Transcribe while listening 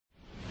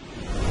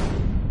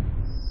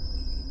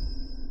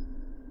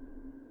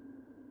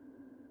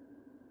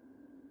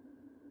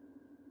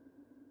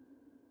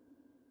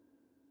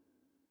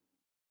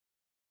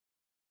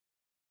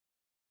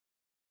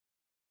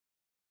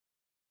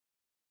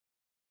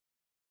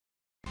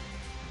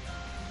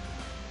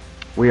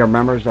We are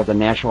members of the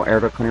National Air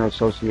Duct Cleaner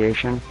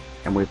Association,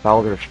 and we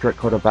follow their strict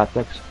code of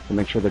ethics to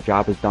make sure the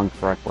job is done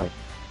correctly.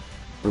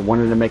 We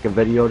wanted to make a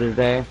video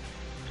today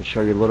to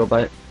show you a little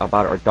bit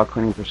about our duct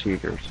cleaning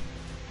procedures.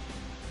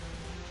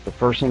 The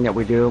first thing that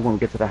we do when we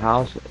get to the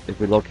house is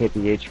we locate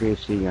the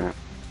HVAC unit.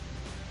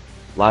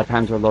 A lot of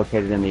times they're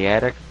located in the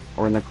attic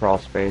or in the crawl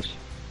space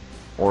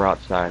or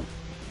outside.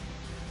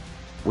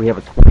 We have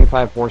a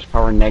 25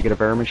 horsepower negative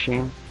air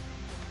machine.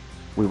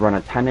 We run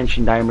a 10-inch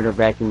in diameter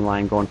vacuum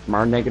line going from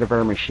our negative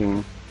air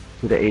machine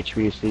to the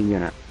HVAC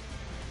unit.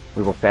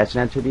 We will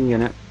fasten that to the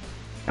unit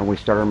and we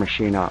start our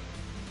machine up.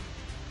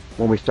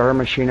 When we start our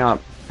machine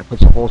up, it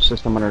puts the whole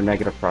system under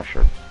negative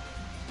pressure.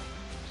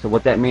 So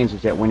what that means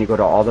is that when you go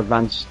to all the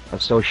vents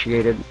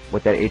associated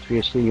with that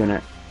HVAC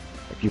unit,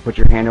 if you put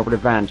your hand over the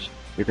vents,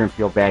 you're going to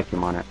feel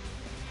vacuum on it.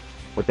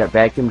 What that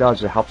vacuum does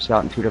is it helps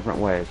out in two different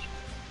ways.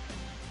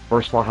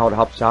 First of all, how it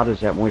helps out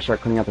is that when we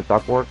start cleaning out the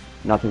ductwork,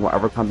 nothing will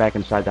ever come back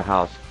inside the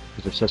house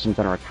because the system's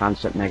under a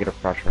constant negative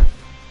pressure.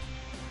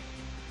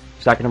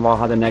 Second of all,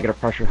 how the negative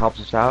pressure helps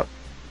us out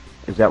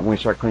is that when we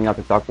start cleaning out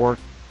the ductwork,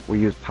 we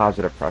use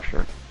positive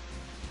pressure.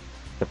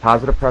 The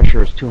positive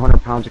pressure is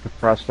 200 pounds of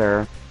compressed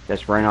air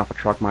that's running off a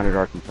truck-mounted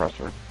air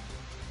compressor.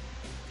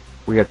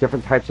 We have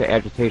different types of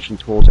agitation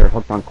tools that are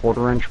hooked on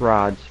 1/4-inch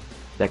rods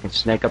that can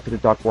snake up to the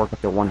ductwork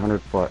up to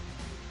 100 foot.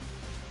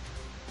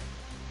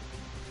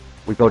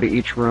 We go to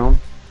each room,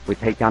 we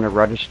take down a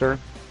register.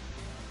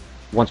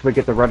 Once we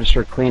get the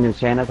register cleaned and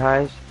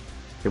sanitized,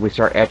 then we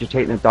start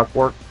agitating the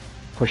ductwork,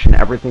 pushing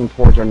everything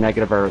towards our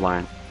negative air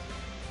line.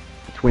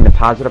 Between the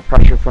positive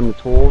pressure from the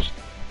tools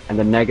and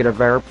the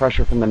negative air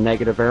pressure from the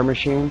negative air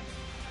machine,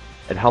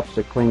 it helps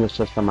to clean the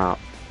system out.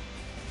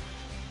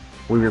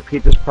 We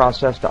repeat this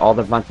process to all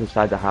the vents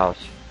inside the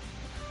house.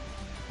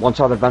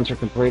 Once all the vents are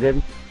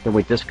completed, then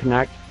we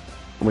disconnect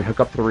and we hook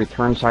up to the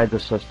return side of the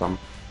system.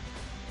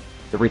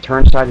 The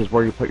return side is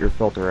where you put your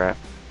filter at.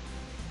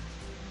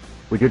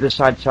 We do this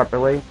side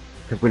separately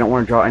because we don't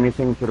want to draw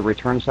anything through the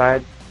return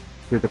side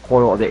through the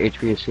coil of the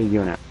HVAC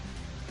unit.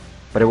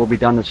 But it will be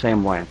done the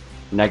same way.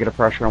 Negative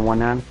pressure on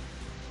one end,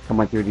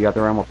 coming through the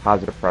other end with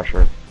positive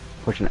pressure,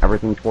 pushing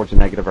everything towards the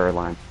negative air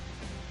line.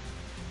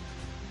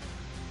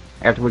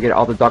 After we get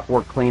all the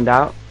ductwork cleaned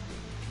out,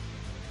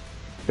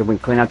 then we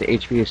clean out the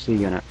HVAC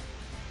unit.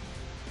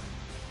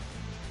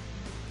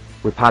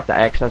 We pop the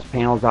access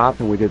panels off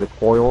and we do the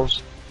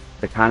coils,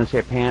 the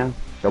condensate pan,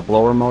 the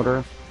blower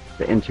motor,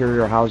 the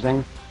interior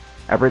housing.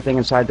 Everything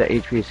inside the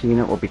HVAC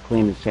unit will be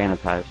cleaned and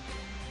sanitized.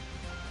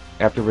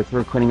 After we're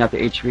through cleaning out the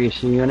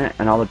HVAC unit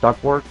and all the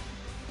ductwork,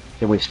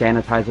 then we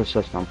sanitize the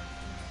system.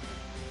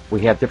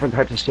 We have different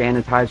types of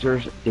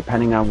sanitizers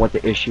depending on what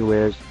the issue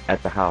is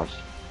at the house.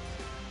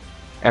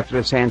 After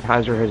the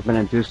sanitizer has been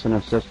induced in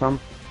the system,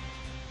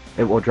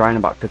 it will dry in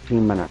about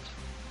 15 minutes.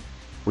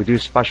 We do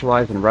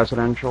specialize in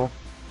residential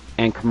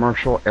and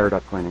commercial air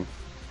duct cleaning.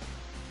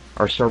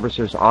 Our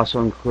services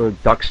also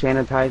include duct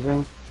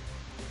sanitizing,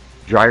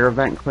 dryer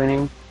vent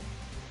cleaning,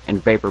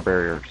 and vapor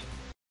barriers.